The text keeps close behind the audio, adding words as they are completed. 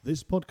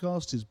This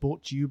podcast is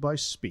brought to you by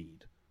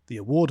Speed, the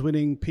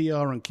award-winning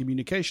PR and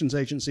communications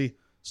agency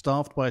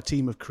staffed by a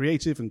team of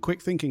creative and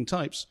quick-thinking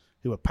types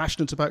who are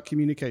passionate about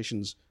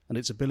communications and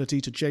its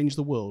ability to change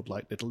the world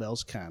like little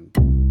else can.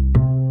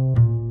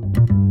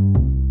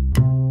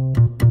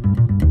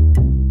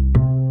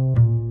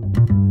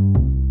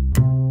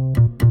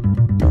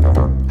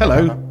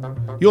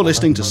 Hello, you're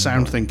listening to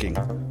Sound Thinking,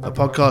 a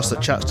podcast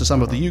that chats to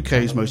some of the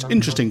UK's most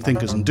interesting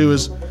thinkers and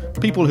doers,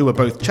 people who are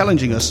both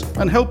challenging us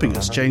and helping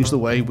us change the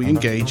way we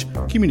engage,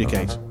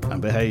 communicate and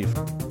behave.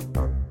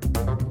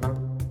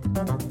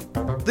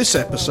 This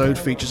episode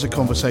features a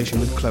conversation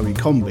with Chloe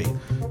Comby.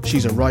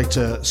 She's a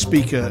writer,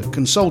 speaker,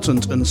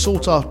 consultant and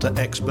sought-after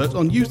expert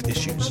on youth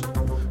issues.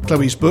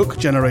 Chloe's book,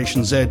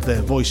 Generation Z,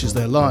 Their Voices,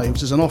 Their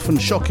Lives, is an often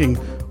shocking,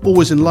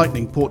 always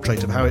enlightening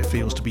portrait of how it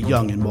feels to be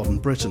young in modern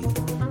Britain.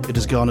 It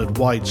has garnered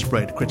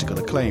widespread critical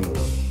acclaim.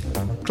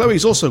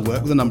 Chloe's also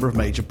worked with a number of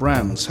major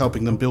brands,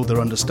 helping them build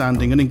their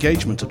understanding and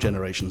engagement of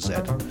Generation Z.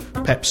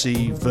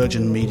 Pepsi,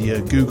 Virgin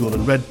Media, Google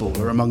and Red Bull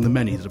are among the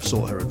many that have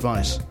sought her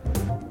advice.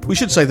 We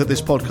should say that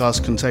this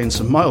podcast contains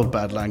some mild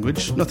bad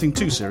language, nothing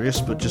too serious,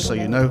 but just so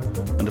you know,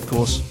 and of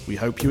course, we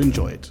hope you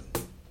enjoy it.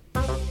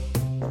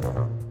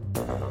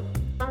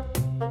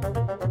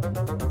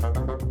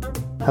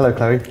 Hello,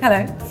 Chloe.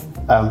 Hello.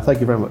 Thank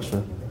you very much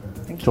for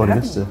joining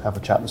us to have a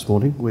chat this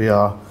morning. We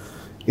are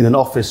in an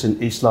office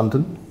in East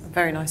London. A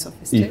very nice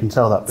office too. You can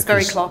tell that because... It's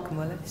very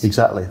Clerkenwell-ish.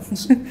 Exactly.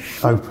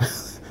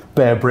 It's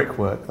bare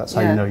brickwork, that's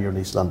how you know you're in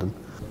East London.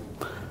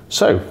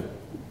 So,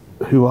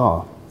 who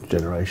are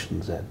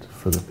Generation Z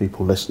for the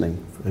people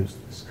listening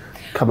who's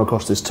come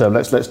across this term?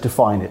 Let's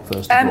define it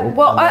first of all.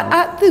 Well,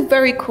 at the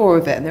very core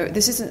of it, and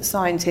this isn't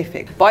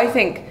scientific, but I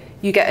think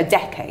you get a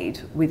decade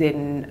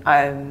within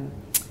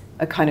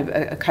a kind of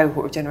a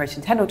cohort of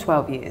generation, 10 or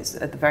 12 years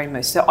at the very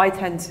most. So I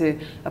tend to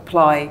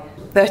apply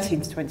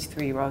 13 to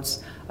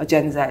 23-year-olds are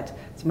Gen Z.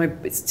 So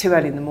it's too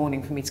early in the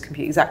morning for me to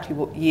compute exactly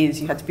what years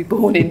you had to be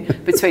born in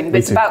between. But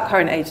it's about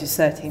current ages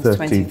 13 to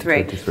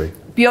 23.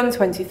 Beyond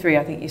 23,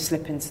 I think you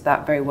slip into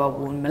that very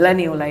well-worn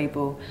millennial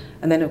label.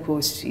 And then, of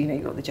course,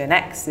 you've got the Gen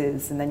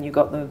X's, and then you've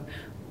got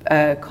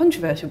the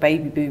controversial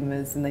baby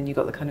boomers, and then you've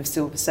got the kind of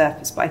silver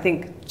surfers. But I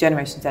think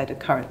Generation Z are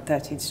current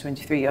 13 to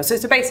 23 years. So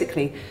it's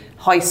basically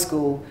high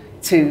school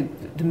to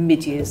the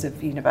mid-years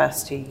of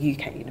university,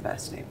 UK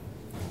university.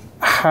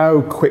 How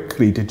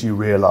quickly did you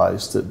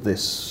realise that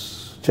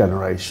this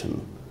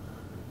generation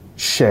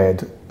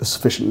shared a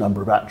sufficient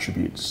number of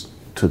attributes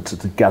to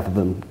gather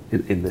them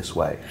in this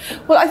way?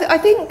 Well, I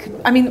think,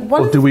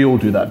 or do we all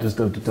do that?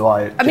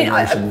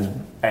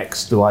 Generation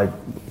X, do I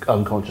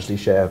unconsciously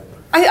share?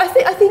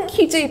 I think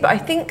you do, but I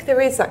think there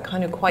is that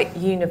kind of quite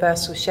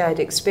universal shared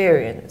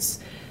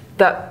experience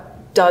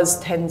that does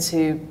tend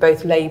to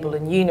both label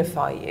and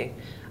unify you.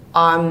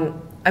 And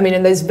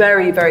there's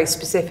very, very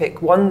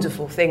specific,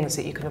 wonderful things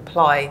that you can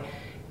apply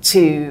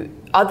to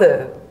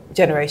other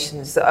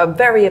generations that are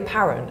very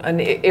apparent, and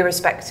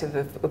irrespective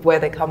of where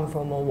they come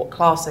from or what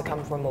class they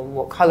come from or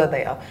what colour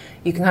they are,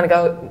 you can kind of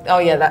go, oh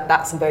yeah,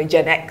 that's a very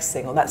Gen X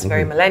thing, or that's a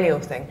very millennial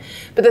thing.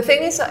 But the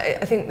thing is,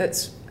 I think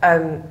that's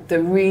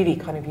that really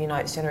kind of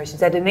unites Generation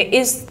Z, and it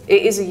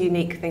is a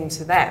unique thing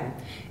to them,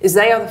 is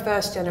they are the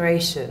first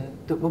generation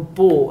that were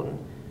born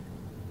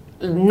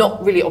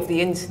not really of the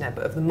internet,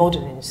 but of the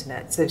modern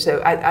internet. So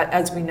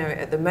as we know it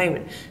at the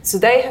moment. So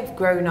they have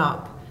grown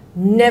up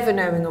never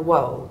knowing a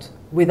world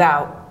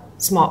without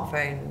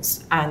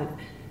smartphones and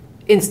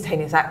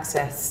instantaneous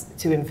access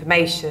to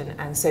information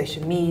and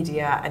social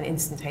media and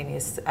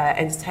instantaneous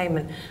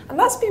entertainment. And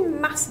that's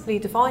been massively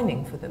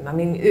defining for them.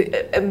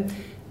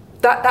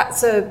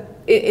 That's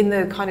in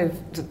the kind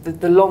of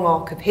the long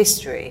arc of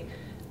history,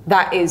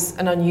 that is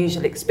an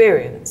unusual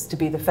experience to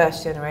be the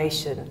first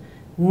generation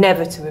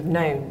never to have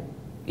known,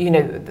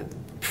 the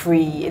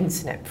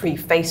pre-internet,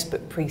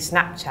 pre-Facebook,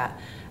 pre-Snapchat.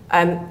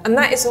 And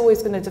that is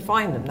always going to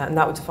define them, and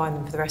that will define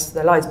them for the rest of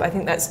their lives. But I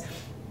think that's,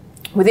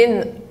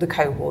 within the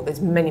cohort,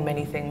 there's many,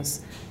 many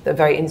things that are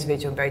very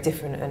individual and very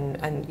different,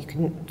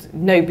 and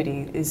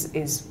nobody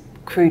is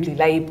crudely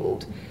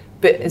labelled.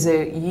 But as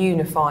a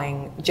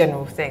unifying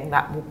general thing,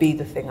 that will be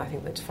the thing, I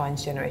think, that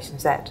defines Generation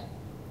Z.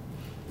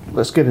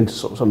 Let's get into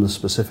some of the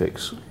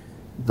specifics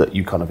that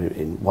you kind of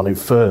one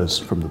infers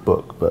from the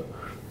book, but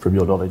from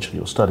your knowledge and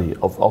your study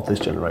of this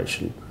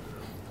generation.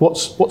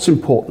 What's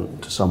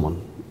important to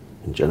someone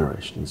in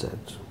Generation Z?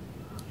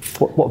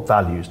 What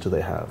values do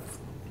they have?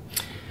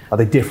 Are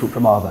they different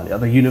from our values? Are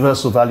they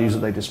universal values that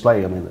they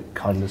display? Like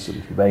kindness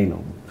and humane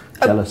or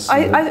jealous?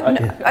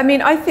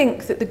 I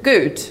think that the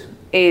good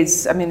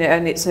is, and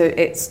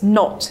it's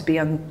not to be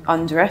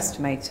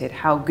underestimated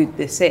how good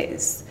this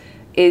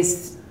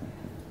is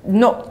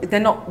not,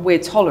 they're not we're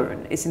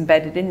tolerant, it's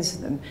embedded into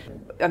them.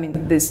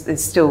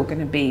 There's still going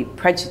to be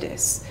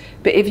prejudice,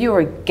 but if you're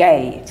a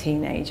gay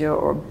teenager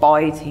or a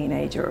bi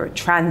teenager or a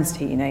trans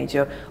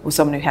teenager or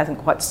someone who hasn't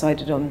quite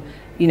decided on,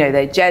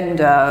 their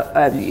gender,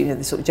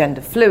 the sort of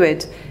gender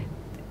fluid,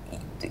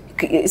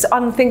 it's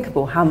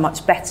unthinkable how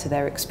much better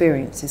their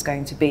experience is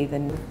going to be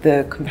than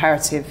the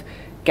comparative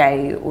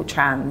gay or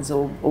trans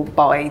or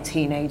bi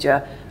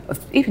teenager of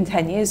even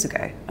 10 years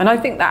ago. And I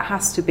think that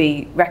has to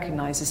be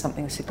recognised as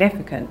something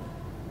significant.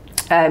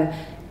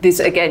 This,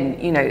 again,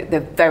 you know, they're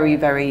very,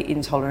 very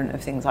intolerant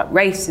of things like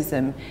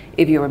racism.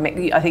 If you're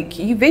I think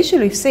you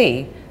visually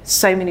see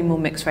so many more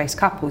mixed race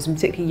couples, and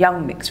particularly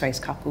young mixed race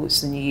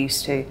couples, than you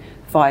used to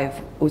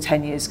 5 or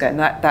 10 years ago, and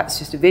that's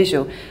just a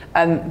visual.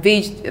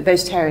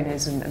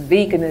 Vegetarianism and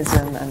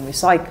veganism and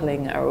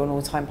recycling are on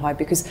all-time high,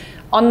 because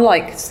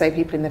unlike, say,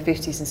 people in their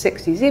 50s and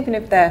 60s, even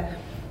if they're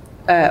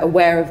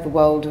aware of the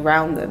world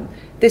around them,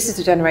 this is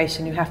a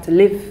generation who have to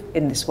live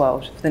in this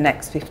world for the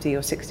next 50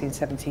 or 60 and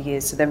 70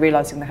 years, so they're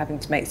realising they're having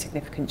to make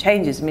significant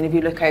changes. I mean, if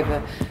you look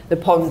over the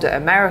pond at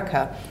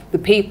America, the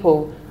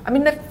people, I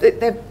mean,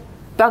 they've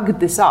buggered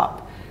this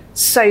up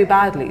so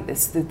badly,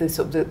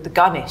 the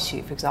gun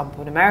issue, for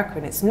example, in America,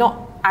 and it's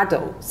not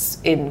adults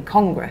in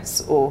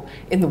Congress or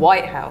in the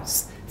White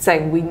House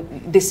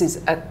saying this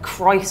is a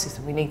crisis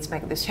and we need to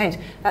make this change.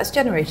 That's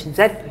Generation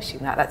Z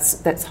pushing that.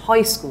 That's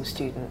high school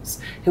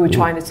students who are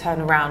trying to turn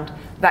around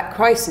that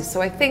crisis.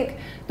 So I think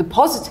the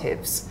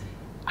positives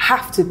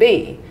have to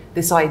be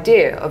this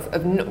idea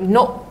of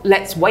not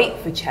let's wait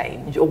for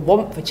change or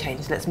want for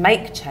change, let's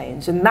make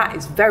change, and that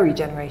is very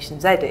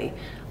Generation Z-y.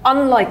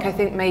 Unlike, I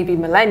think, maybe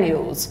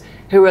millennials,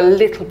 who are a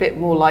little bit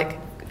more like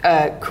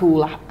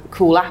cool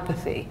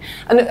apathy.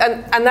 And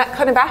that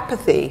kind of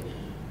apathy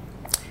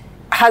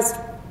has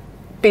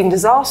been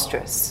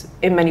disastrous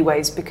in many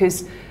ways,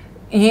 because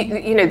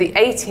you know, the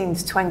 18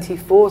 to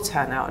 24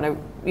 turnout, and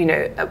you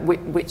know,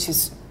 which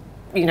is,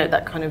 you know,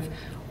 that kind of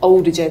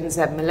older Gen Z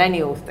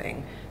millennial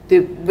thing,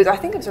 I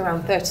think it was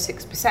around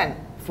 36%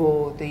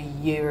 for the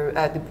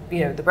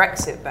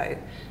Brexit vote,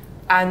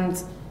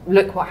 and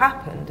look what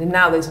happened. And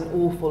now there's an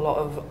awful lot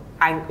of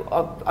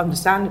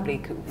understandably,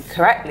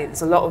 correctly,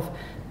 there's a lot of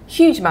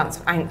huge amounts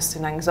of angst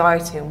and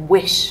anxiety and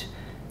wish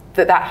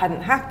that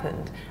hadn't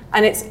happened.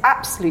 And it's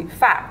absolute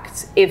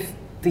fact, if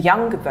the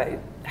younger vote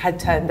had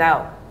turned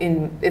out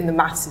in the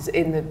masses,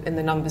 in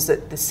the numbers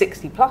that the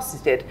 60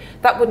 pluses did,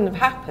 that wouldn't have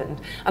happened.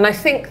 And I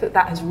think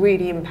that has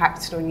really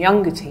impacted on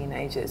younger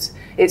teenagers.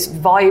 It's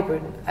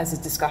vibrant as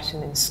a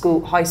discussion in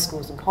high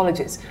schools and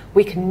colleges.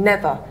 We can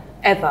never,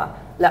 ever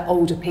let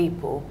older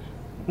people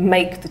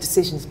make the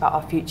decisions about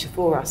our future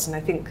for us. And I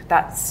think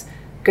that's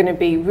going to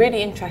be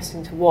really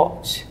interesting to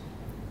watch,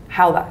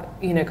 how that,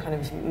 you know, kind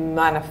of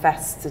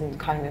manifests and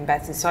kind of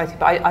embeds in society.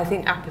 But I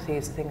think apathy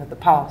is a thing of the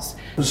past.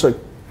 So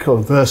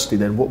conversely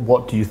then,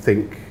 what do you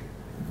think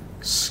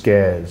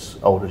scares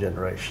older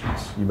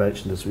generations? You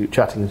mentioned, as we were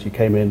chatting as you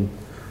came in,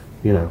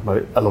 you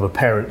know, a lot of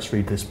parents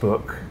read this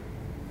book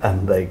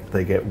and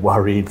they get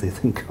worried, they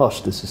think,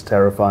 gosh, this is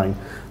terrifying.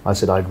 I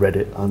said I'd read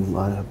it, I'm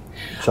a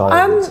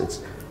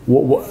child.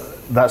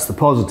 That's the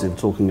positive,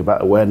 talking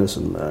about awareness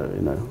and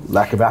you know,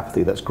 lack of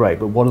apathy, that's great.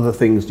 But what are the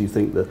things, do you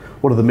think,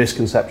 what are the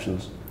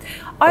misconceptions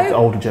of the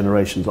older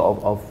generations,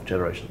 of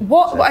generations?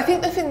 I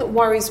think the thing that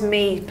worries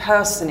me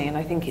personally, and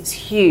I think it's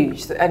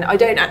huge, and I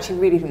don't actually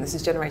really think this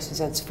is Generation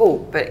Z's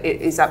fault, but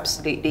it is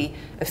absolutely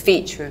a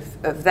feature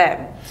of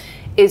them,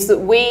 is that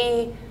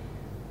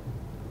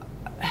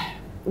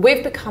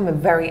we've become a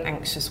very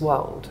anxious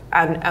world,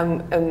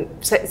 and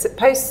so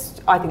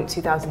post, I think,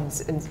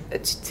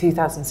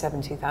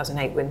 2007,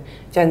 2008, when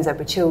Gen Z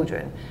were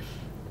children,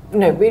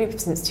 no, really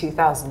since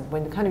 2000,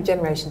 when the kind of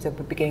generations that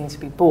were beginning to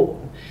be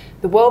born,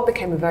 the world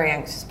became a very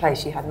anxious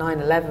place. You had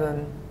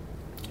 9/11,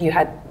 you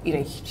had, you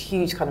know,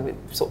 huge kind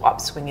of sort of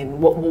upswing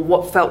in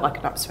what felt like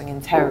an upswing in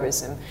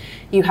terrorism.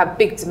 You had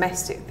big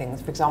domestic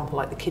things, for example,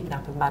 like the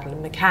kidnapping of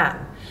Madeleine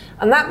McCann,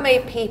 and that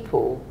made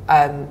people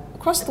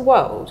across the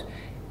world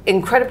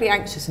incredibly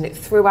anxious, and it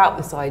threw out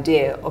this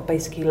idea of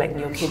basically letting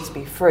your kids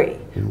be free,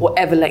 or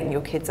ever letting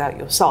your kids out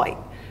your sight.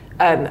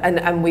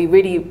 And we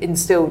really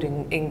instilled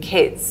in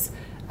kids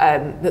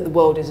that the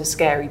world is a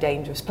scary,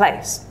 dangerous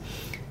place.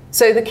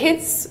 So the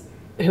kids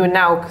who are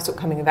now sort of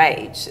coming of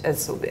age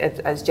as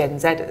Gen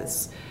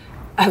Zers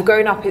have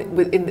grown up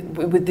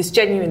with this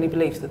genuinely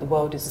belief that the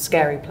world is a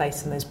scary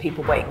place and there's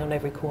people waiting on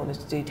every corner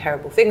to do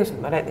terrible things with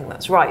them. I don't think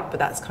that's right, but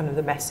that's kind of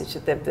the message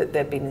that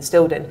they've been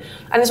instilled in.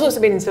 And it's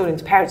also been instilled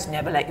into parents: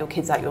 never let your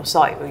kids out your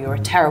sight, or you're a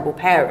terrible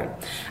parent.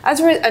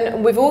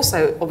 And we've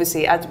also,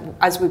 obviously,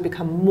 as we've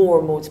become more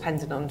and more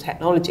dependent on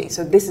technology,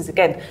 so this is,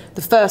 again,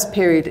 the first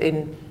period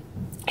in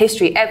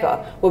history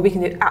ever where we can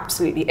do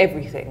absolutely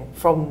everything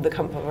from the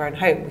comfort of our own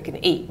home. We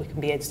can eat, we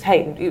can be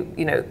entertained,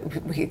 you know,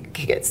 we can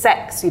get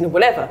sex, you know,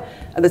 whatever,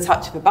 at the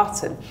touch of a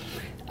button.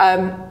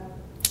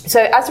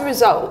 So as a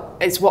result,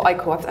 it's what I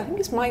call, I think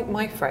it's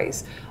my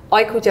phrase,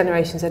 I call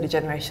Generation Z a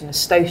generation of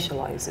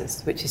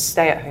socialisers, which is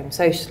stay-at-home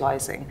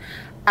socialising.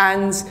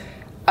 And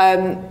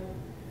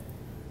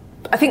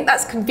I think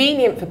that's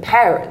convenient for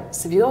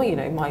parents. If you're,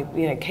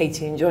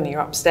 Katie and Johnny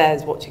are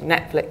upstairs watching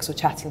Netflix or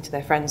chatting to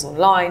their friends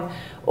online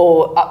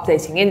or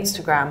updating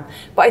Instagram.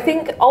 But I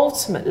think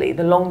ultimately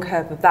the long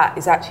curve of that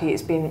is actually,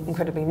 it's been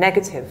incredibly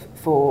negative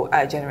for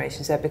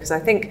Generation Z, because I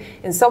think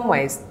in some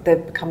ways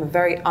they've become a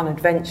very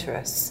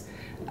unadventurous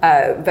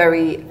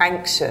very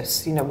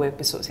anxious. You know, we're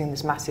sort of seeing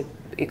this massive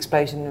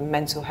explosion in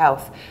mental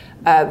health,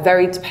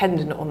 very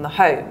dependent on the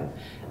home.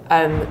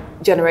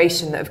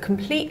 Generation that have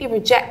completely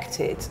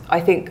rejected,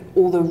 I think,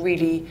 all the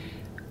really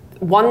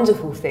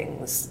wonderful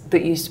things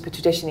that used to be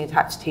traditionally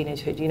attached to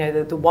teenagehood, you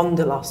know, the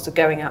wanderlust of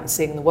going out and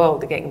seeing the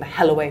world, of getting the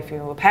hell away from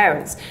your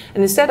parents.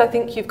 And instead, I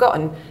think you've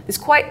gotten this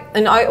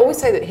and I always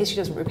say that history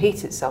doesn't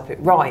repeat itself, it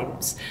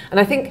rhymes. And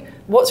I think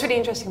what's really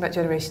interesting about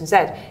Generation Z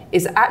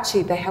is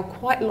actually they have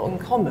quite a lot in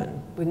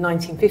common with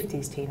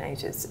 1950s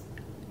teenagers,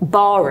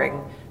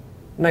 barring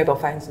mobile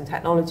phones and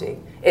technology.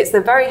 It's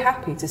they're very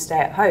happy to stay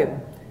at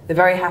home. They're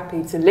very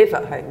happy to live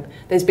at home.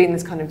 There's been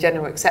this kind of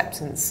general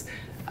acceptance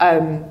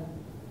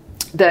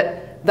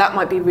that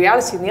might be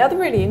reality. And the other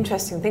really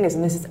interesting thing is,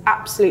 and this is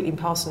absolutely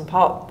part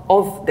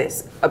of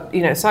this,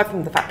 you know, aside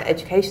from the fact that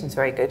education is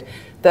very good,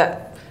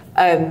 that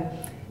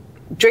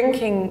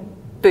drinking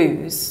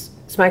booze,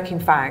 smoking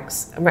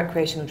fags, and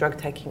recreational drug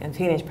taking and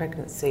teenage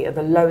pregnancy are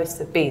the lowest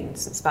they've been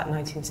since about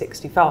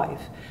 1965.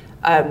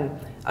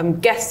 I'm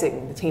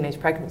guessing the teenage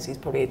pregnancy is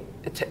probably,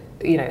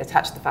 you know,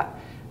 attached to the fact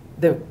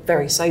they're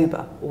very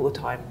sober all the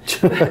time.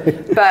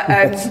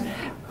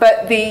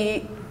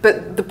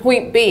 But the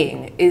point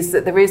being is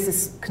that there is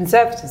this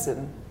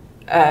conservatism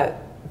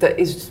that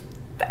is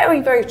very,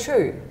 very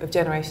true of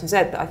Generation Z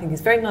that I think is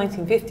very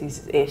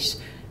 1950s-ish,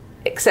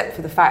 except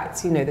for the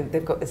fact, you know,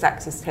 they've got this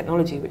access to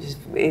technology, which is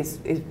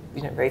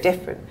you know, very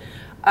different.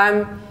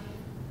 And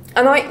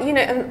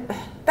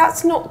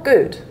that's not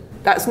good.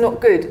 That's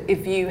not good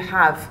if you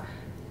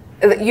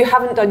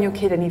haven't done your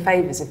kid any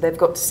favours if they've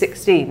got to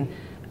 16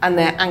 and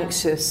they're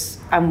anxious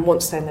and want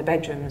to stay in their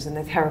bedrooms and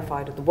they're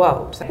terrified of the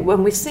world.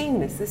 When we're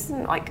seeing this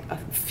isn't like a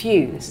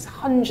few, this is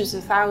hundreds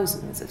of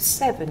thousands of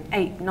 7,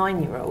 8,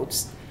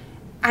 9-year-olds,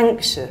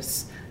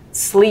 anxious,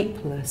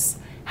 sleepless,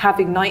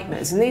 having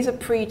nightmares. And these are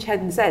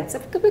pre-Gen Zs.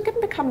 We're going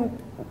to become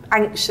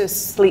anxious,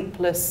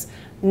 sleepless,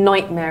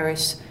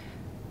 nightmarish,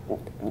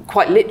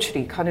 quite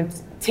literally kind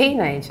of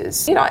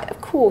teenagers. You know,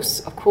 of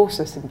course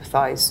I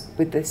sympathise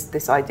with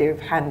this idea of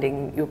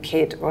handing your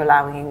kid or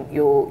allowing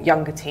your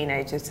younger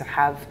teenager to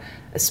have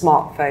a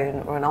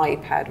smartphone or an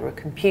iPad or a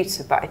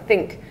computer, but I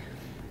think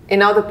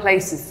in other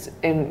places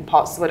in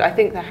parts of the world, I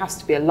think there has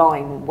to be a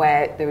line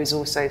where there is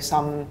also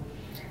some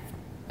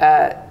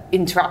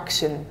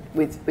interaction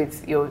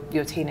with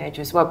your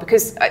teenager as well,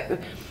 because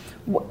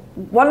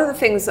one of the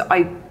things that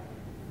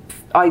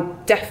I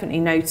definitely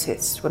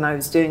noticed when I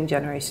was doing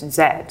Generation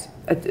Z,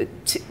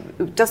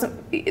 it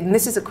doesn't, and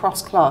this is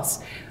across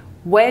class,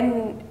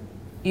 when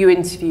you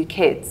interview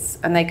kids,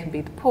 and they can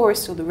be the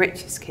poorest or the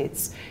richest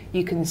kids,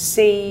 you can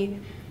see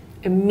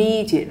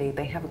immediately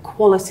they have a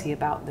quality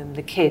about them,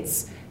 the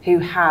kids who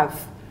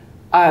have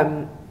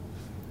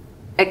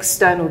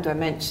external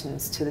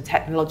dimensions to the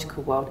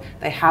technological world.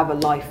 They have a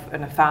life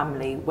and a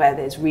family where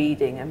there's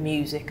reading and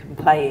music and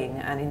playing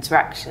and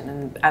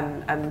interaction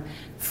and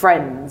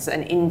friends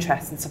and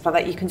interests and stuff like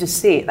that. You can just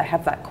see it. They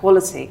have that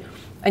quality.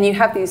 And you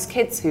have these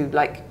kids who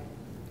like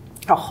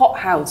are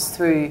hothoused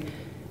through,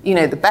 you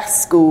know, the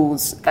best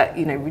schools at,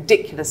 you know,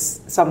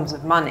 ridiculous sums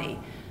of money.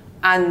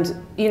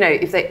 And, you know,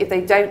 if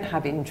they don't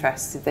have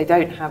interests, if they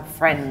don't have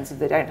friends, if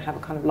they don't have a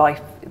kind of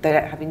life, if they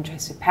don't have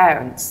interested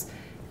parents,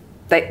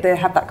 they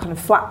have that kind of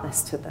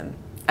flatness to them.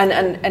 And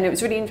it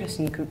was really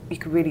interesting. You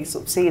could really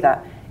sort of see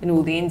that in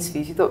all the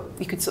interviews. You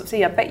could sort of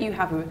see, I bet you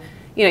have a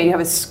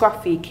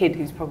scruffy kid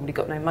who's probably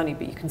got no money,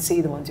 but you can see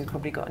the ones who've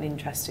probably got an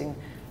interesting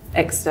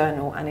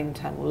external and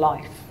internal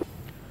life.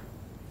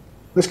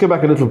 Let's go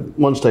back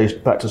one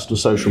stage back to sort of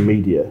social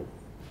media.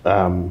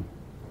 I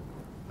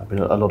mean,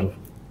 a lot of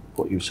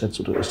what you've said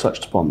sort of has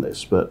touched upon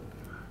this, but,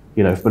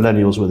 you know, if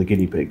millennials were the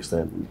guinea pigs,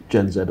 then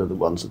Gen Z are the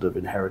ones that have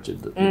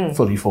inherited the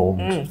fully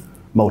formed,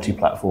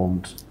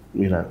 multi-platformed,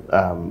 you know.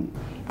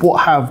 What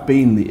have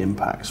been the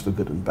impacts for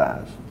good and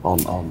bad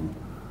on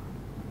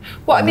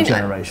the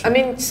generation? I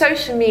mean,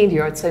 social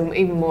media, I'd say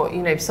even more,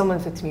 you know, if someone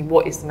said to me,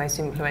 what is the most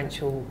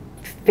influential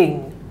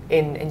thing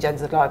in Gen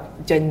Z's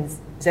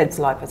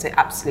life, I'd say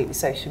absolutely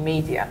social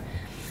media.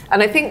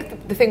 And I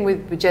think the thing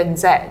with Gen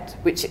Z,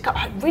 which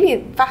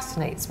really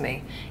fascinates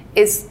me,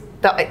 is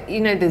that,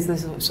 you know, there's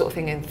this sort of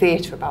thing in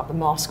theatre about the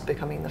mask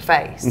becoming the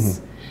face.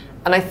 Mm-hmm.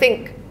 And I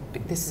think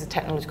this is a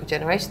technological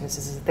generation. This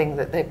is a thing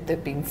that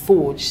they've been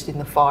forged in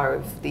the fire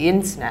of the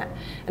internet.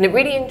 And it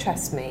really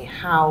interests me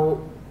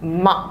how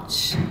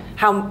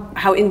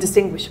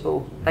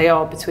indistinguishable they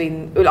are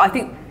between, I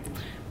think,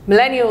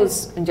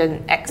 millennials and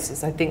Gen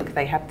Xers, I think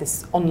they have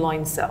this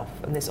online self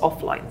and this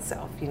offline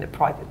self, you know,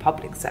 private,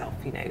 public self,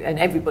 you know, and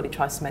everybody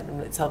tries to make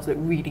themselves look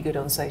really good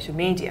on social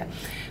media.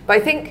 But I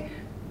think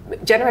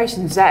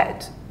Generation Z,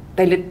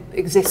 they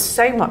exist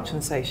so much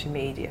on social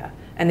media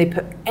and they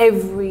put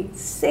every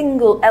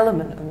single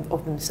element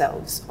of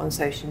themselves on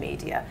social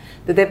media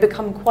that they've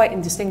become quite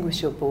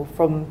indistinguishable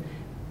from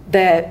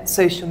their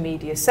social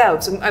media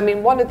selves. I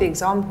mean, one of the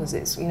examples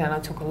is, you know, and I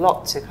talk a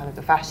lot to kind of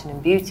the fashion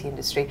and beauty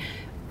industry,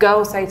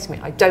 girls say to me,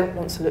 I don't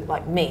want to look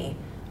like me,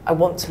 I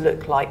want to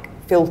look like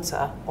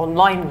filter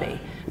online me.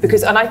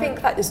 And I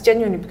think that is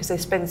genuinely because they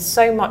spend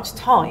so much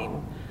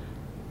time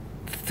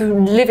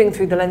living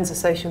through the lens of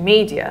social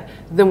media,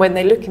 then when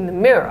they look in the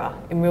mirror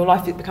in real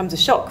life, it becomes a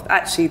shock.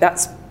 Actually,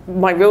 that's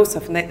my real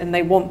self, and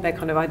they want their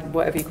kind of,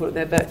 whatever you call it,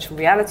 their virtual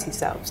reality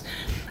selves.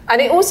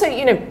 And it also,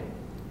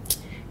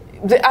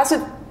 as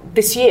of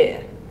this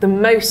year, the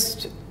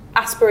most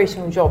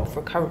aspirational job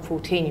for a current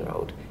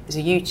 14-year-old is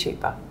a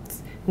YouTuber.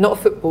 It's not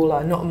a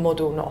footballer, not a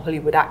model, not a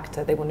Hollywood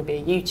actor. They want to be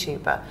a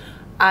YouTuber.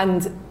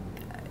 And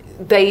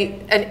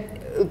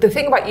the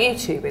thing about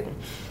YouTubing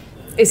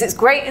is it's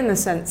great in the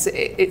sense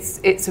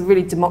it's a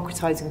really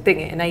democratizing thing.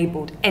 It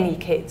enabled any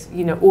kid,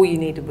 all you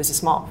needed was a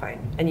smartphone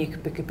and you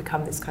could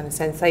become this kind of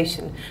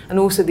sensation. And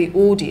also the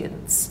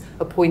audience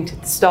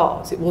appointed the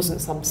stars. It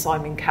wasn't some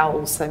Simon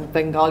Cowell, some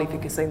Bengali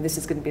figure saying this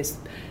is going to be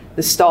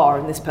the star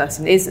and this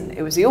person isn't.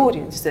 It was the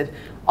audience who said,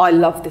 I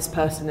love this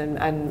person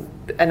and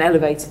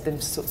elevated them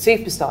to sort of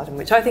superstardom,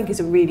 which I think is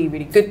a really,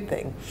 really good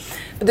thing.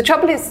 But the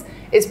trouble is,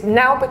 it's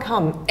now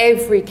become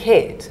every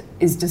kid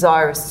is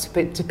desirous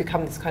to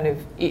become this kind of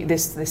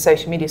this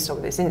social media star,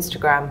 this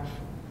Instagram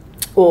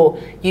or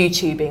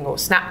YouTubing or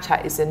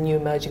Snapchat is a new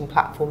emerging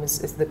platform, is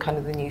the kind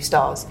of the new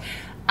stars.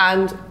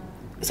 And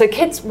so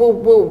kids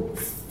will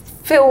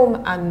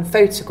film and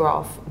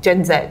photograph,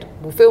 Gen Z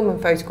will film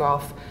and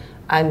photograph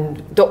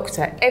and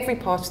doctor every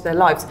part of their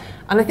lives.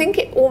 And I think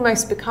it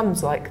almost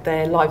becomes like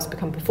their lives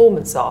become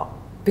performance art,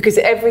 because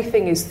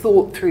everything is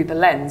thought through the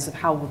lens of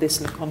how will this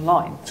look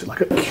online. So like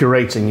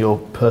curating your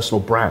personal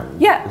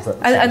brand. Yeah,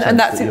 and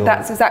that's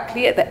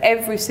exactly it, that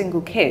every single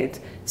kid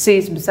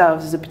sees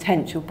themselves as a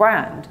potential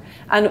brand.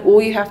 And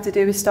all you have to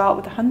do is start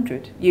with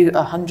 100.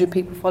 100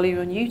 people follow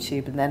you on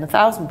YouTube, and then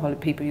 1,000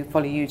 people you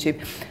follow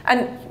YouTube.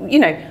 And,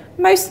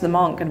 most of them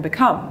aren't going to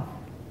become,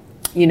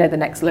 the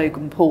next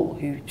Logan Paul,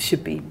 who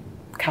should be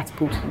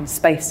catapulted into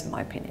space, in my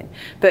opinion.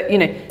 But,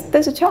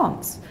 there's a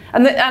chance.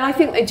 And I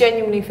think they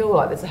genuinely feel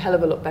like there's a hell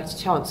of a lot better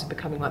chance of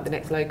becoming like the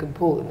next Logan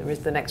Paul than there is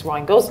the next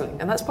Ryan Gosling.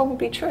 And that's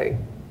probably true.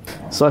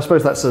 So I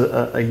suppose that's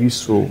a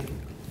useful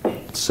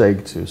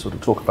seg to sort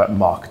of talk about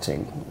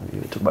marketing.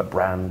 You talk about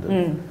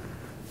brand.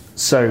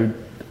 So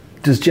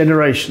does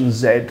Generation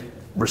Z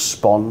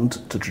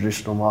respond to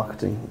traditional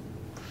marketing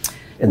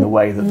in the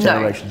way that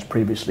generations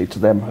previously to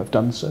them have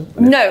done so?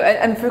 No,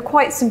 and for a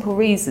quite simple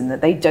reason,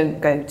 that they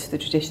don't go to the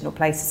traditional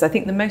places. I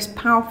think the most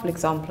powerful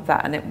example of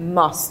that, and it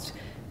must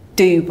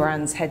do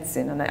brands' heads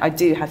in, and I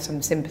do have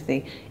some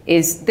sympathy,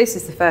 is this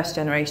is the first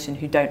generation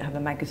who don't have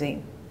a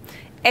magazine.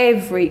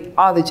 Every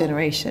other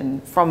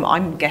generation from,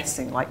 I'm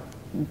guessing, like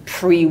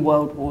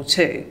pre-World War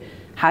II,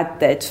 had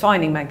their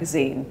defining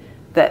magazine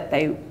that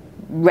they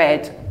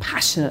read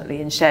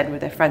passionately and shared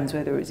with their friends,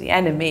 whether it was The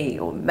Enemy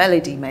or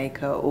Melody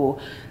Maker or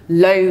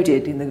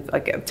Loaded,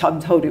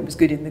 I'm told it was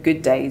good in the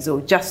good days,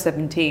 or Just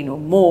 17 or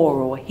More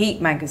or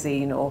Heat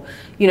magazine, or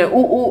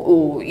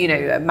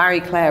Marie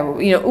Claire,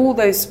 or all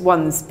those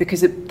ones,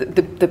 because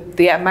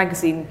the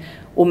magazine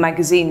or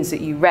magazines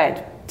that you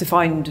read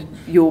defined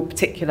your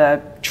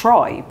particular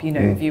tribe.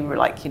 If you were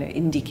like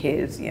indie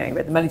kids, you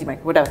read the Melody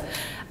Maker, whatever.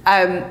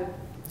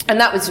 And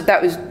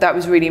that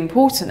was really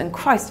important. And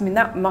Christ,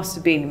 that must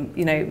have been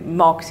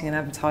marketing and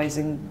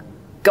advertising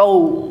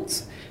gold,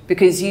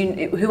 because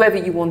whoever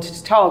you wanted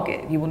to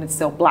target, you wanted to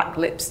sell black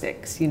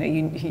lipsticks,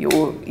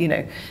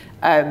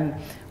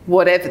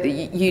 whatever that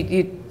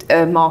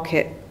you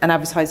market and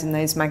advertise in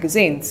those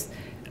magazines.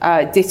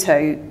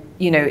 Ditto,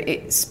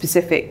 it's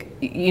specific,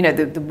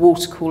 the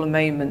water cooler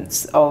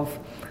moments of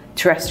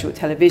terrestrial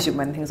television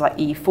when things like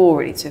E4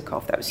 really took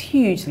off. That was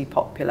hugely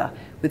popular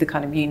with the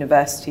kind of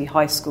university,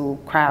 high school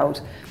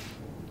crowd.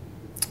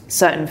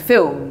 Certain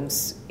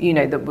films,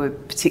 that were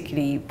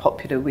particularly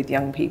popular with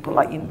young people,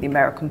 like the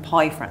American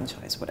Pie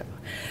franchise, whatever.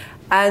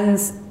 And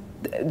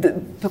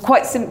but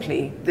quite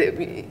simply,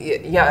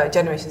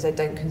 Generation Z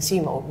don't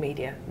consume old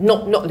media.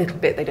 Not a little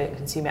bit, they don't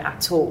consume it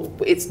at all.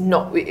 But it's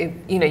not,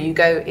 you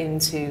go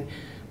into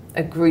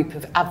a group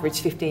of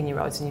average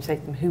 15-year-olds and you say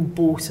to them, who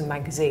bought a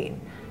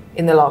magazine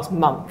in the last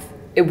month?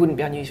 It wouldn't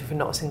be unusual for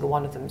not a single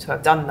one of them to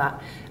have done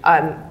that.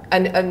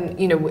 And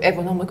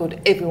everyone, oh my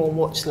God, everyone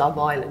watched Love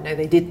Island. No,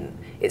 they didn't.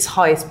 Its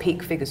highest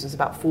peak figures was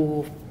about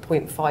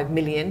 4.5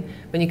 million.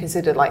 When you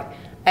consider like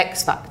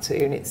X Factor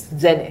in its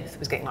zenith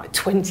was getting like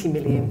 20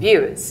 million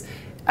viewers.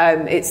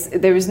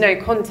 There is no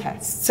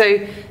contest.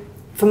 So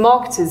for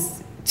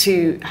marketers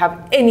to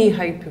have any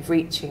hope of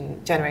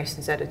reaching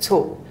Generation Z at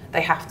all,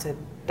 they have to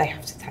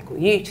tackle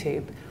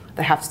YouTube.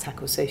 They have to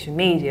tackle social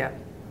media.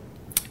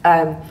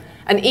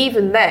 And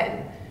even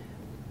then,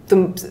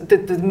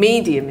 the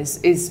medium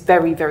is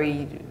very,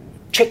 very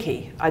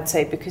tricky, I'd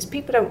say, because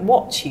people don't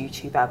watch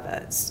YouTube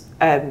adverts.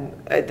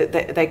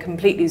 They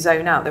completely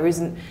zone out. There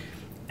isn't,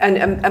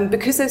 and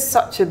because there's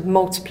such a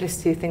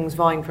multiplicity of things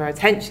vying for our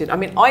attention.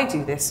 I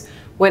do this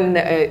when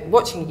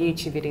watching a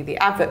YouTube video, the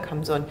advert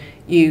comes on,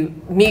 you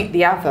mute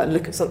the advert and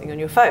look at something on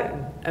your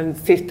phone, and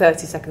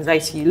 30 seconds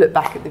later you look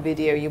back at the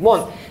video you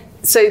want.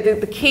 So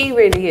the key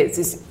really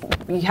is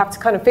you have to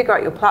kind of figure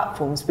out your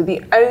platforms, but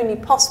the only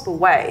possible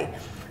way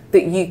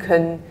that you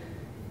can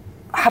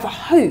have a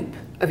hope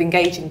of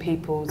engaging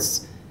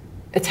people's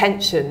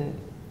attention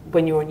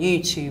when you're on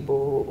YouTube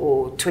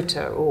or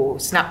Twitter or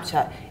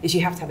Snapchat is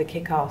you have to have a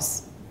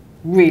kick-ass,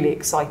 really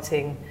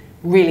exciting,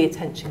 really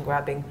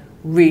attention-grabbing,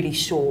 really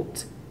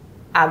short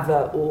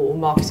advert or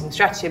marketing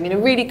strategy. I mean, a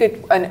really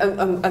good, and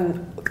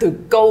the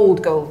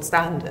gold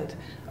standard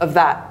of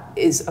that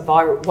is a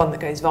viral one that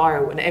goes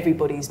viral and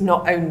everybody's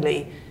not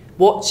only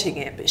watching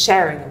it but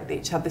sharing it with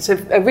each other. So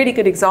a really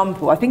good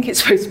example, I think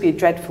it's supposed to be a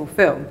dreadful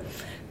film,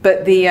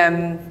 but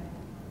it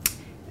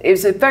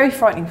was a very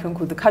frightening film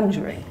called The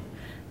Conjuring.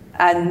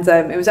 And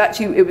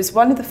it was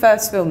one of the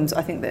first films,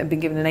 I think, that had been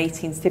given an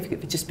 18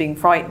 certificate for just being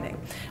frightening.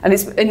 And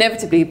it's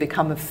inevitably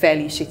become a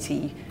fairly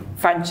shitty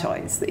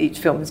franchise that each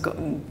film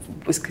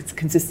was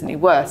consistently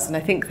worse. And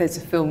I think there's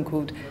a film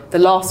called, the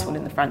last one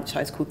in the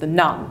franchise, called The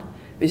Nun,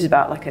 which is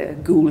about like a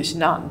ghoulish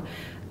nun.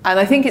 And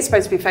I think it's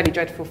supposed to be a fairly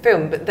dreadful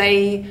film, but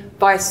they,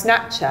 via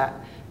Snapchat,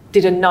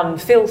 did a nun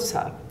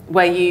filter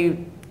where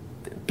you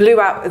blew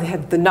out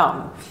the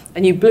nun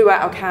and you blew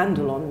out a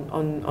candle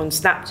on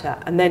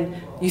Snapchat, and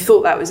then you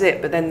thought that was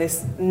it, but then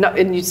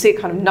and you'd see a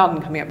kind of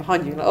nun coming up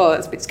behind you, like, oh,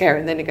 that's a bit scary,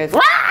 and then it goes,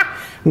 Wah!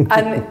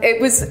 And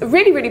it was a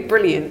really, really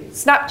brilliant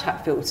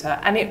Snapchat filter,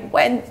 and it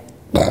went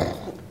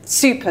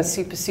super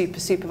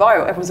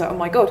viral. Everyone's like, oh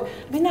my God.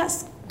 I mean,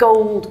 that's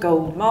gold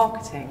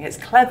marketing. It's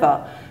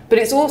clever, but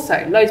it's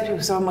also, loads of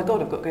people say, oh my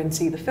God, I've got to go and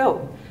see the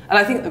film. And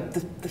I think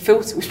the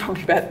filter was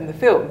probably better than the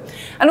film.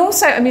 And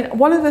also, I mean,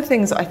 one of the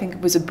things that I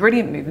think was a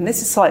brilliant move, and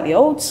this is slightly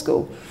old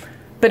school,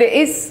 but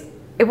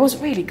it was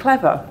really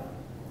clever,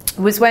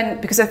 was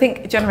because I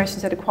think Generation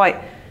Z are quite,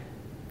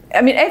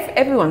 I mean,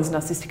 everyone's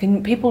narcissistic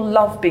and people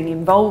love being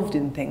involved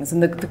in things,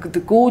 and the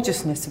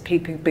gorgeousness of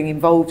people being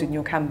involved in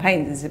your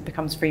campaigns as it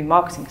becomes free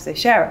marketing because they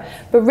share it.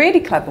 But a really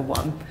clever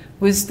one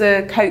was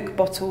the Coke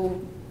bottle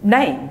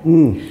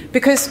name.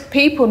 Because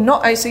people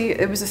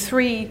it was a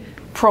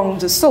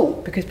three-pronged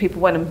assault, because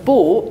people went and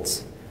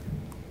bought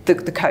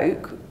the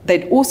Coke.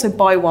 They'd also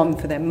buy one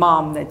for their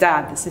mum, their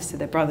dad, their sister,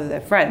 their brother,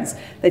 their friends.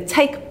 They'd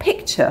take a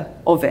picture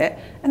of it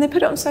and they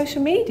put it on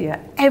social media.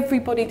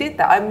 Everybody did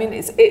that. I mean,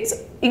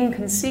 it's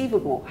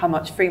inconceivable how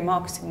much free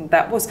marketing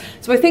that was.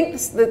 So I think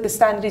the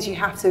standard is you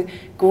have to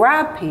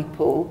grab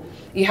people,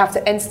 you have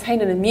to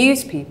entertain and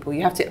amuse people,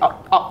 you have to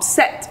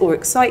upset or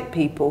excite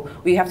people,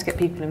 or you have to get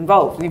people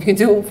involved. And if you can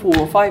do all 4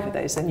 or 5 of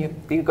those, then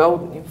you're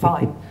golden, you're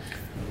fine.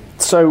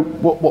 So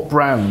what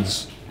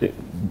brands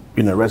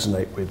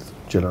resonate with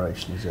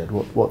Generation Z?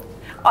 What?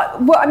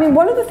 Well, I mean,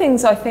 one of the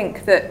things I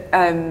think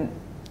that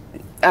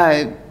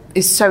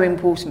is so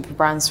important for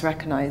brands to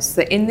recognise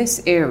that in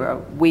this era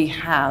we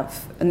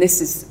have, and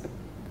this is a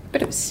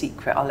bit of a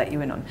secret I'll let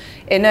you in on,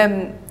 in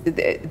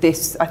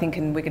this, I think,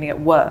 and we're going to get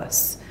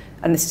worse,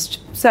 and this is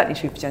certainly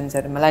true for Gen Z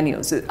and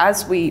millennials, that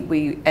as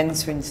we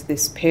enter into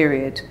this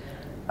period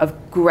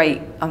of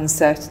great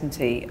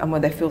uncertainty and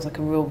where there feels like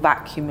a real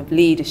vacuum of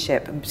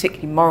leadership, and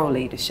particularly moral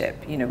leadership,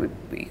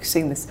 we've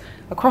seen this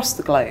across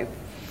the globe.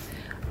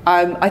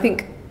 I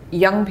think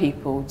young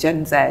people,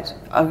 Gen Z,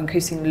 are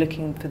increasingly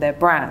looking for their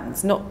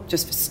brands, not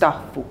just for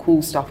stuff or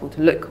cool stuff or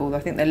to look cool. I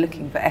think they're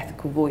looking for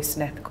ethical voice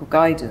and ethical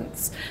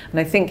guidance. And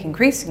I think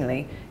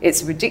increasingly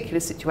it's a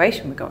ridiculous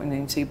situation we're going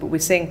into, but we're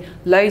seeing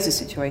loads of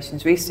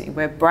situations recently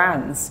where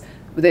brands,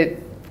 the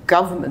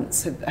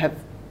governments have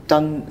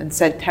done and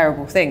said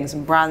terrible things,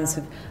 and brands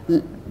have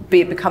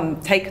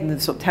taken the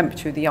sort of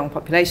temperature of the young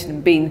population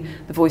and been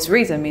the voice of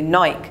reason. I mean,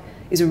 Nike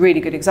is a really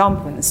good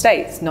example in the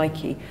States,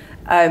 Nike.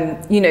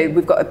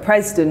 We've got a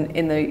president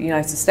in the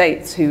United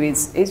States who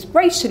is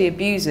racially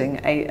abusing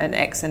an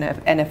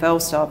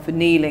ex-NFL star for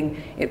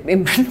kneeling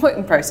in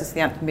process of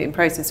the anthem, but in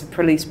process of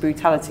police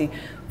brutality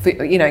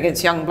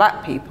against young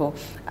black people.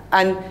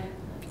 And,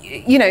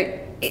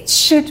 it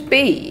should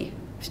be,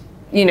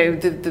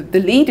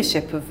 the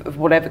leadership of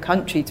whatever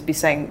country to be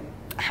saying,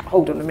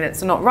 hold on a minute,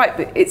 it's not right,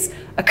 but it's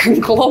a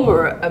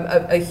conglomerate,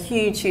 a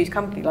huge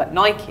company like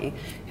Nike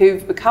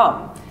who've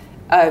become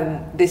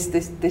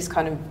this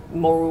kind of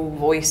moral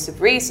voice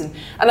of reason.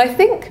 And I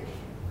think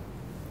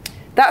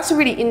that's a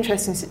really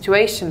interesting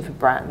situation for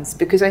brands,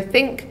 because I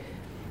think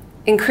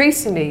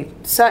increasingly,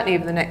 certainly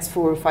over the next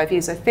 4 or 5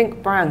 years, I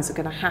think brands are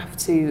going to have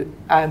to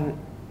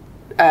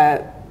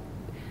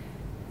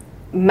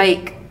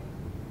make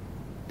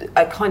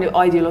a kind of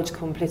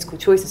ideological and political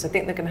choices. I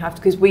think they're going to have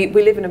to, because we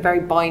live in a very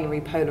binary,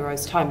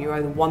 polarised time. You're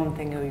either one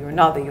thing or you're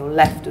another. You're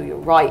left or you're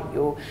right.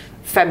 You're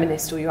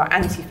feminist or you're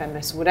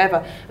anti-feminist or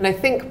whatever. And I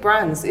think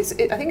brands, I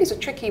think it's a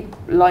tricky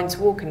line to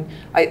walk, and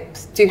I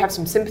do have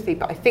some sympathy,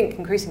 but I think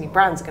increasingly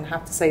brands are going to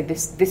have to say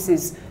this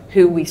is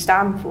who we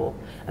stand for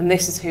and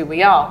this is who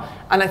we are.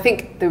 And I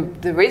think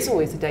there is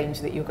always a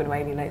danger that you're going to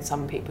alienate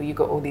some people. You've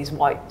got all these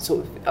white,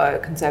 sort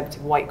of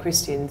conservative white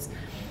Christians,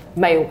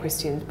 male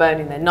Christians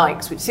burning their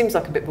Nikes, which seems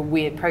like a bit of a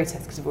weird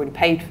protest because they've already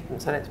paid for them,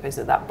 so I don't suppose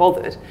they're that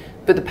bothered.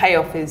 But the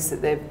payoff is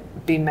that they've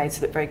been made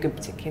to look very good,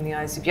 particularly in the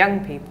eyes of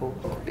young people.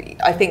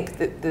 I think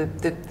that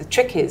the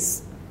trick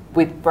is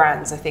with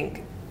brands, I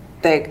think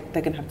they're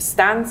going to have to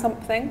stand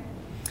something.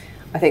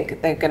 I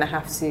think they're going to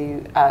have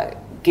to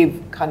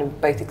give kind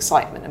of both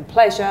excitement and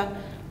pleasure,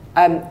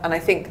 And I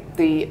think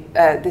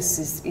this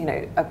is,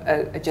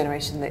 a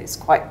generation that is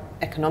quite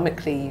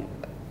economically,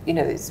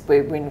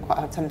 we're in quite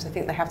hard times. I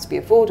think they have to be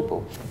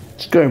affordable.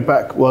 Just going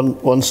back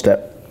one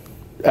step,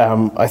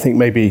 I think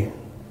maybe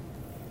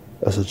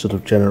as a sort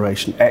of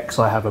Generation X,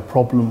 I have a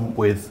problem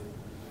with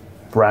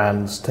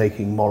brands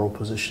taking moral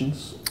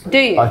positions. Do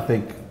you? I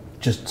think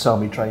just sell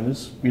me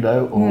trainers,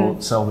 or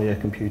sell me a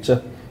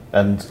computer,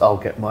 and I'll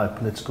get my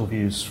political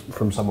views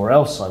from somewhere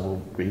else. I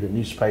will read a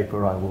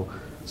newspaper, I will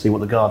see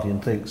what the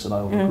Guardian thinks, and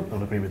I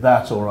will agree with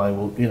that, or I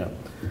will,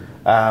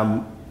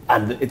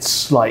 and it's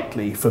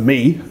slightly, for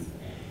me,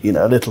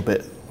 a little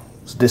bit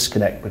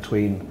disconnect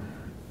between,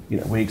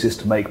 we exist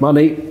to make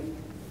money,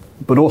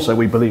 but also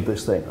we believe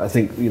this thing. I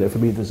think, for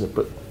me,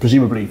 but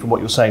presumably from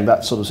what you're saying,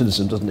 that sort of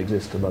cynicism doesn't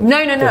exist among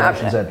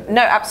Generation Z.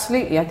 No,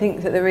 absolutely. I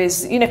think that there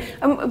is,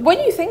 and when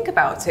you think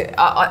about it,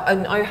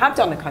 I have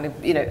done a kind of,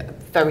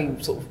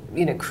 very sort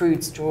of,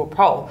 crude straw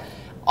poll.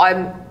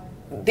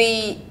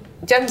 The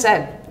Gen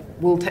Z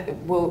will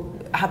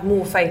have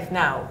more faith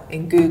now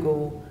in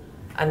Google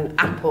and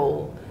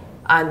Apple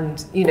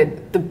and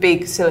the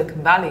big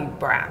Silicon Valley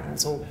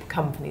brands or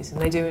companies than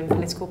they do in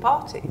political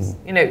parties.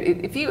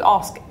 If you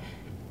ask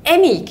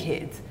any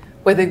kid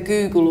whether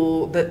Google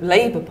or the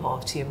Labour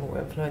Party are more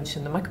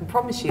influential than them, I can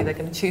promise you they're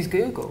going to choose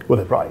Google. Well,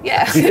 they're right.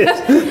 Yeah.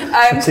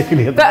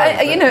 Particularly at the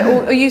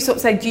moment. Or you sort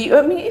of say,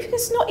 if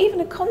it's not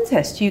even a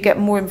contest, you get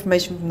more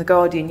information from the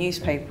Guardian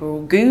newspaper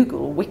or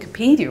Google or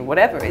Wikipedia or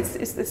whatever.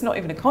 It's not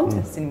even a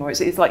contest anymore.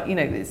 It's like,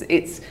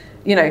 it's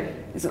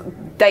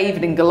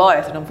David and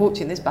Goliath, and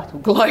unfortunately in this battle,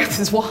 Goliath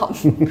has won.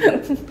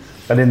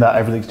 And in that,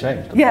 everything's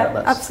changed.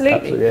 Yeah,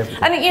 absolutely.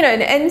 And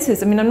it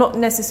enters, I'm not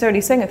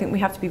necessarily saying, I think we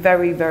have to be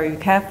very, very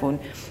careful. And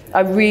I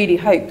really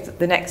hope that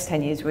the next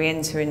 10 years we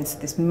enter into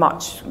this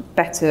much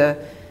better,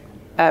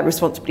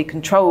 responsibly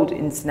controlled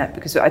internet,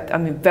 because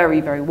I'm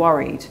very, very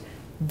worried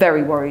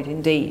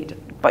indeed.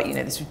 But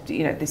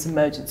this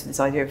emergence of this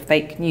idea of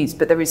fake news.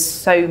 But there is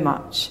so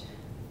much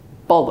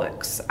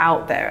bollocks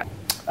out there.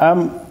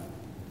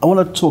 I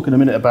want to talk in a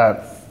minute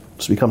about,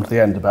 as we come to the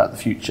end, about the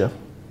future.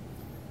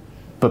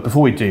 But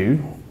before we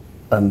do,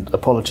 and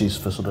apologies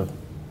for sort of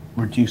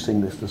reducing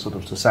this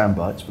to sound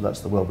bites, but that's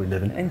the world we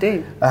live in.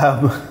 Indeed.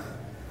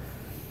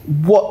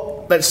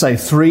 Let's say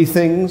 3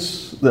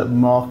 things that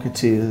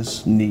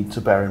marketeers need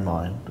to bear in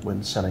mind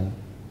when selling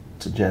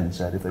to Gen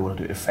Z if they want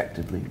to do it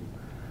effectively.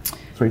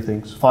 3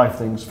 things, 5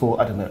 things,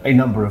 4, I don't know, a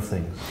number of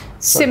things.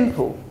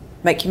 Simple.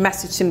 Make your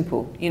message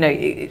simple.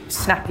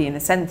 Snappy in a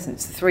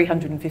sentence. The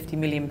 £350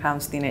 million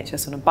to the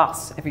NHS on a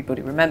bus,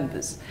 everybody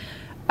remembers.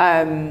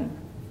 You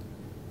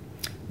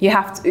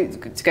have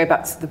to go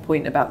back to the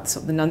point about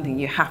sort of the nun thing.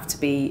 It has to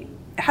be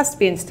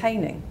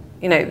entertaining.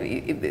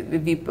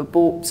 If you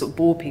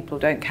bore people,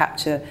 don't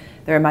capture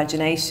their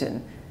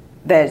imagination,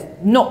 they're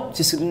not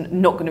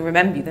going to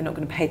remember you. They're not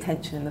going to pay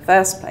attention in the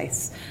first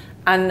place.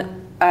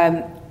 And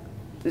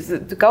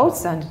the gold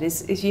standard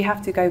is you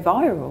have to go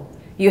viral.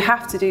 You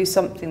have to do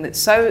something that's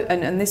so,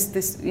 and this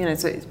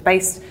so it's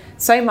based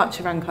so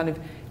much around kind of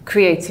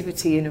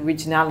creativity and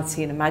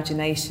originality and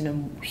imagination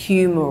and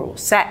humour or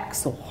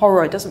sex or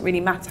horror. It doesn't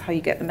really matter how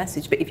you get the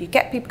message, but if you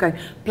get people going,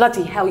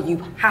 bloody hell, you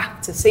have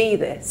to see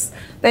this,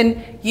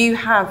 then you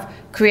have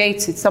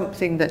created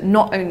something that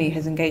not only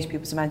has engaged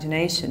people's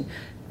imagination,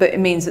 but it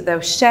means that they'll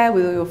share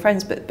with all your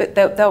friends, but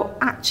they'll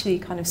actually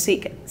kind of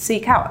seek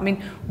out.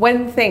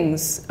 When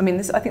things, I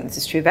think this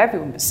is true of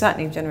everyone, but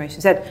certainly of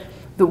Generation Z,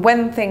 that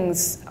when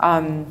things,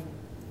 are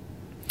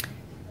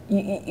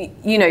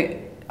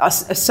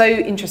so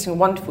interesting and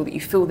wonderful that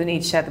you feel the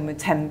need to share them with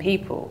 10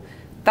 people,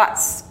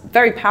 that's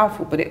very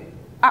powerful, but it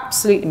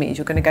absolutely means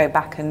you're going to go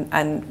back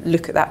and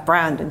look at that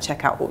brand and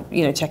check out what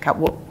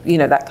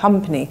that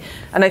company.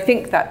 And I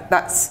think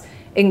that's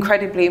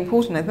incredibly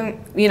important. I think,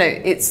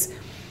 it's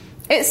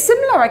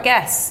similar, I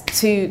guess,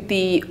 to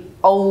the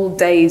old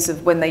days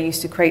of when they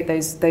used to create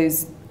those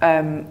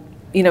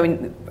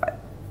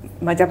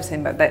my dad was saying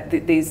about that,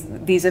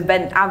 these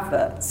event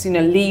adverts.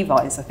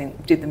 Levi's, I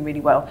think, did them really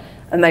well,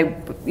 and they,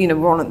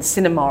 were on at the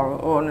cinema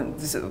or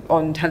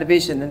on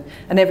television,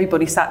 and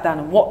everybody sat down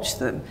and watched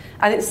them.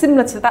 And it's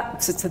similar to that,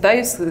 to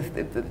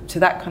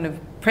that kind of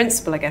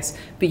principle, I guess.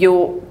 But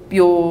your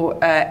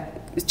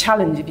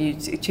challenge, if you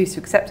choose to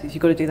accept it,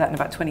 you've got to do that in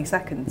about 20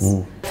 seconds.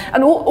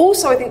 And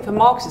also, I think for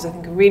marketers, I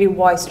think a really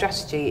wise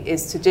strategy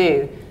is to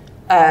do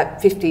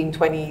 15,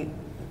 20,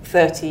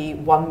 30,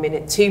 1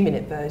 minute, 2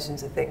 minute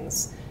versions of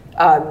things.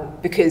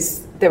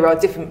 Because there are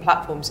different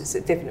platforms that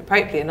sit different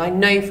appropriately. And I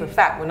know for a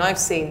fact when I've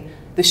seen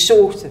the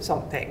short of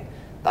something,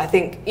 I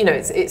think,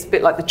 it's a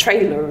bit like the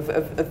trailer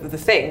of the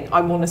thing.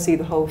 I want to see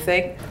the whole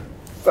thing.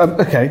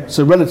 Okay,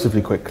 so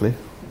relatively quickly,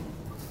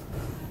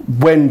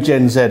 when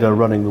Gen Z are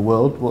running the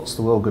world, what's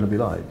the world going to be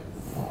like?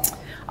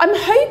 I'm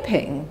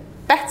hoping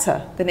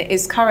better than it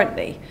is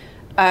currently.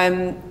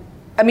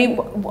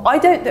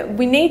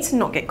 We need to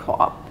not get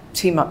caught up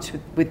too much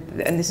with,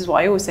 and this is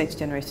what I always say to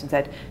Generation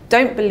Z,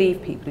 don't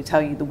believe people who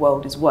tell you the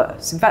world is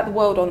worse. In fact, the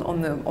world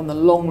on the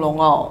long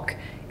arc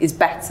is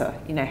better.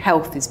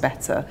 Health is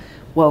better.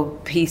 well,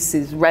 peace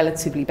is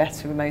relatively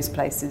better in most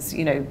places.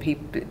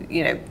 People,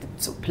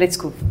 sort of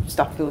political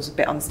stuff feels a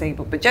bit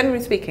unstable, but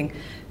generally speaking,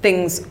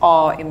 things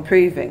are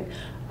improving.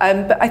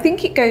 But I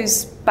think it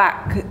goes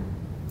back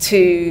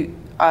to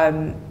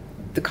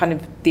the kind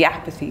of the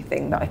apathy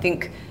thing that I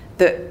think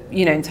that,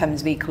 in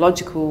terms of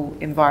ecological,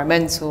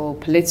 environmental,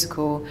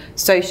 political,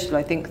 social,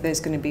 I think there's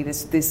going to be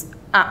this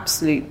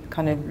absolute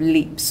kind of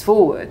leaps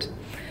forward.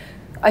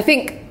 I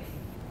think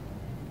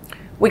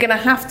we're going to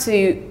have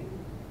to,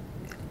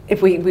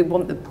 if we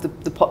want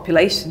the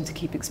population to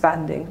keep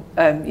expanding,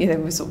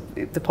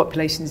 the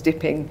population's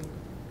dipping,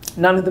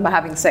 none of them are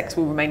having sex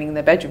while remaining in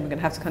their bedroom. We're going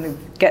to have to kind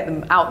of get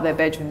them out their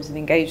bedrooms and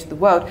engage with the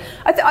world.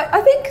 I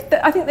think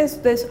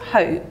there's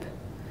hope,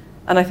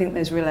 and I think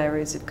there's real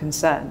areas of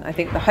concern. I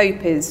think the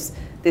hope is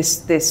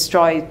this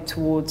stride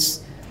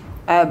towards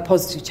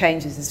positive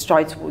changes, this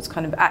stride towards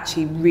kind of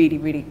actually really,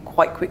 really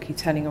quite quickly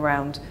turning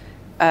around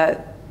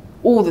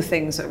all the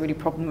things that are really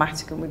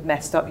problematic and we've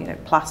messed up.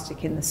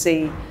 Plastic in the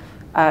sea.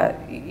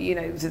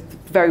 The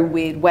very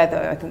weird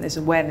weather. I think there's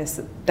awareness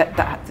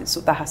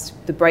that has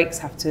to, the brakes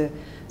have to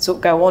sort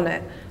of go on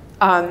it.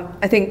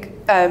 I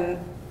think the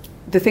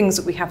things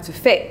that we have to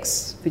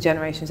fix for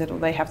Generation Z, or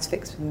they have to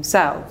fix for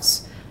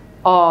themselves,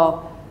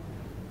 are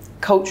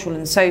cultural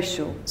and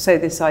social. So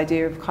this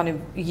idea of kind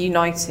of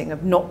uniting,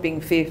 of not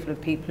being fearful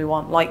of people who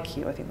aren't like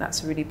you, I think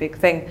that's a really big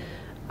thing.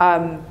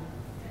 And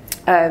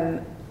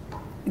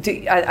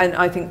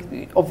I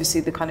think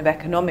obviously the kind of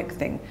economic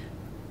thing,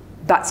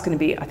 that's going to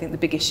be, I think, the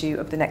big issue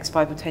of the next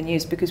 5 or 10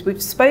 years, because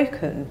we've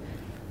spoken,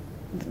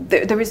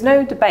 there is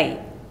no debate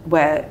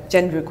where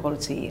gender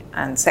equality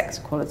and sex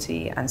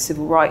equality and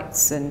civil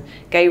rights and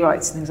gay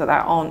rights and things like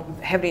that aren't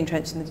heavily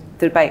entrenched in the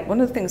debate.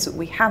 One of the things that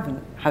we haven't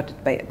had a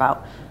debate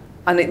about,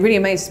 and it really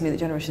amazes me that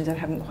Generation Z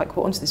haven't quite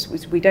caught onto this,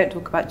 is we don't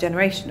talk about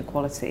generation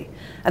equality.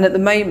 And at the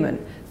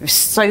moment, there's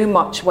so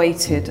much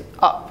weighted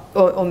up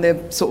on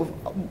the sort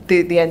of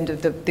the end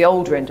of the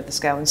older end of the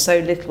scale, and so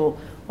little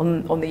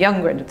on the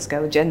younger end of the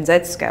scale, the Gen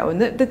Z scale. And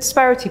the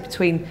disparity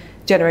between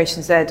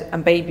Generation Z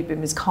and baby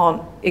boomers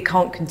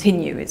can't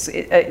continue. It's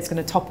going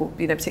to topple,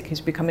 particularly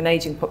as we become an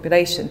ageing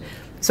population.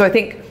 So I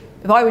think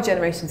if I were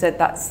Generation Z,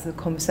 that's the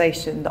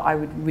conversation that I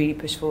would really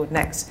push forward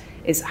next,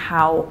 is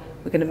how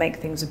we're going to make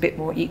things a bit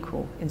more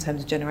equal in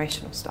terms of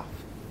generational stuff.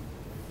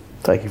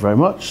 Thank you very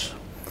much.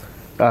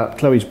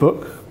 Chloe's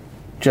book,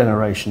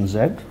 Generation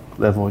Z,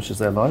 Their Voices,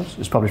 Their Lives,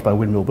 is published by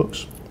Windmill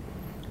Books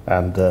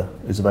and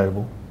is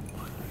available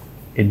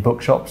in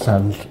bookshops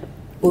and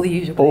all the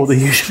usual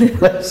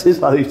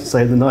places. I used to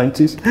say in the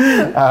 90s.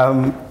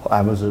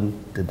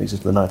 Amazon didn't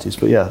exist in the 90s,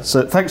 but yeah.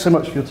 So thanks so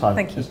much for your time.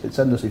 Thank you. It's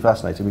endlessly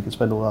fascinating. We could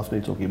spend all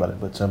afternoon talking about it,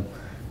 but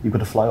you've got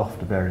to fly off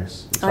to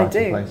various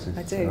exciting places.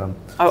 I do.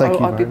 So,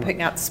 I'll be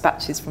putting out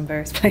dispatches from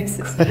various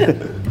places.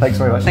 Thanks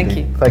very much. Thank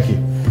you. Thank you.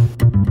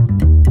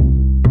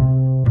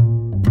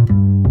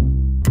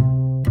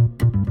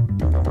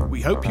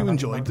 We hope you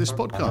enjoyed this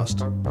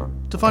podcast.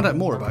 To find out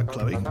more about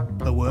Chloe,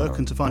 her work,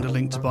 and to find a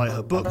link to buy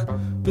her book,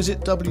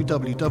 visit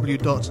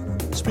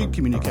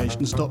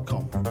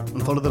www.speedcommunications.com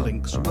and follow the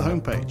links from the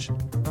homepage.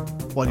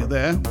 While you're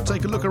there,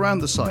 take a look around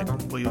the site,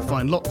 where you'll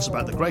find lots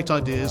about the great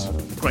ideas,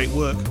 great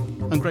work,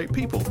 and great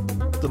people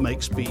that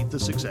make Speed the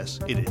success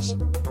it is.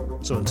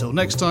 So until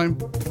next time,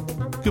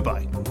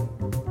 goodbye.